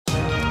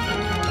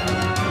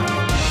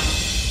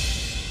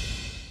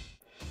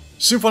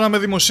Σύμφωνα με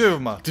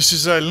δημοσίευμα της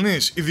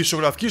Ισραηλινής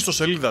ειδησεογραφικής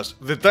ιστοσελίδας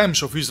The Times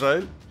of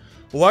Israel,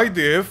 ο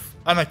IDF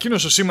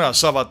ανακοίνωσε σήμερα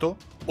Σάββατο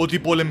ότι η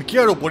πολεμική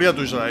αεροπορία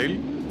του Ισραήλ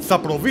θα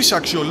προβεί σε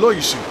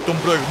αξιολόγηση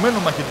των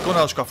προηγμένων μαχητικών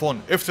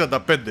αεροσκαφών F-35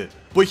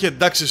 που έχει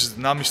εντάξει στις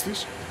δυνάμεις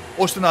της,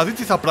 ώστε να δει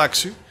τι θα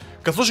πράξει,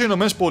 καθώς οι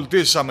Ηνωμένες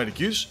Πολιτείες της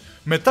Αμερικής,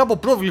 μετά από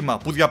πρόβλημα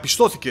που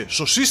διαπιστώθηκε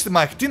στο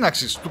σύστημα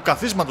εκτείναξης του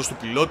καθίσματος του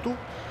πιλότου,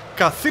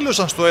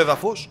 καθήλωσαν στο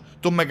έδαφος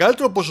το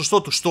μεγαλύτερο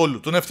ποσοστό του στόλου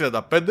των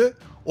F-35,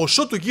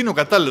 ώσότου γίνει ο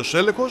κατάλληλος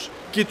έλεγχος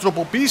και οι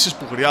τροποποιήσεις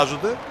που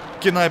χρειάζονται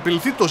και να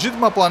επιληθεί το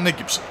ζήτημα που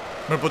ανέκυψε,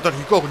 με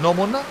πρωταρχικό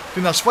γνώμονα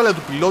την ασφάλεια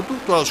του πιλότου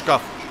του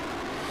αεροσκάφους.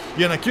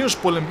 Η ανακοίνωση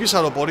Πολεμικής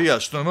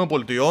Αεροπορίας των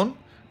ΗΠΑ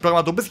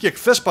πραγματοποιήθηκε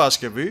χθες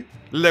Παρασκευή,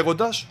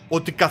 λέγοντας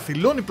ότι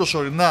καθυλώνει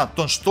προσωρινά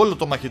τον στόλο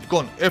των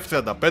μαχητικών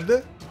F-35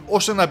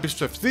 ώστε να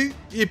επισπευθεί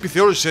η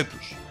επιθεώρησή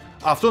τους,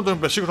 αυτών των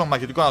υπερσύγχρονων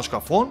μαχητικών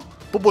αεροσκαφών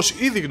που, όπως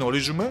ήδη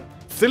γνωρίζουμε,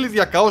 θέλει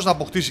διακαώς να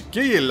αποκτήσει και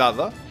η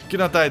Ελλάδα και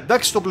να τα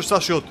εντάξει στο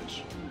πλωστάσιό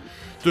της.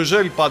 Το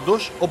Ισραήλ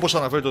πάντως, όπως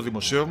αναφέρει το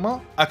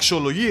δημοσίευμα,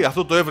 αξιολογεί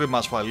αυτό το έβριμα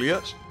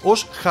ασφαλείας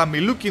ως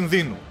χαμηλού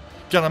κινδύνου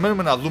και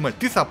αναμένουμε να δούμε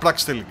τι θα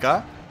πράξει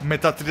τελικά με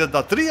τα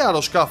 33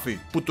 αεροσκάφη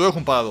που του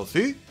έχουν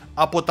παραδοθεί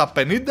από τα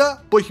 50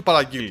 που έχει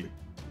παραγγείλει.